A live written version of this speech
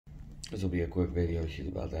This will be a quick video. She's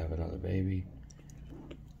about to have another baby.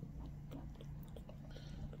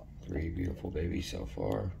 3 beautiful babies so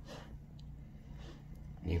far.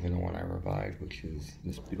 Even the one I revived, which is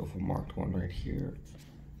this beautiful marked one right here.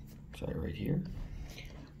 Sorry, right here.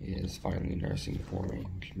 Is finally nursing for me,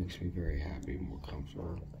 which makes me very happy, more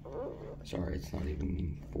comfortable. Sorry, it's not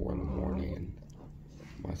even 4 in the morning and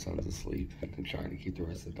my son's asleep and I'm trying to keep the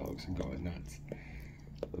rest of the dogs from going nuts.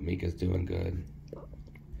 But Mika's doing good.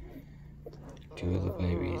 2 of the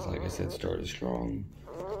babies, like I said, started strong.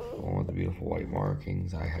 The one with the beautiful white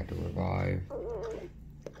markings, I had to revive.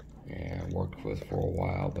 And worked with for a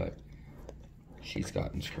while, but she's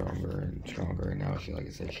gotten stronger and stronger, and now she, like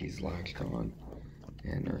I said, she's latched on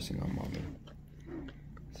and nursing on mommy.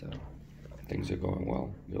 So things are going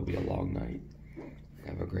well. It'll be a long night.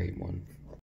 Have a great one.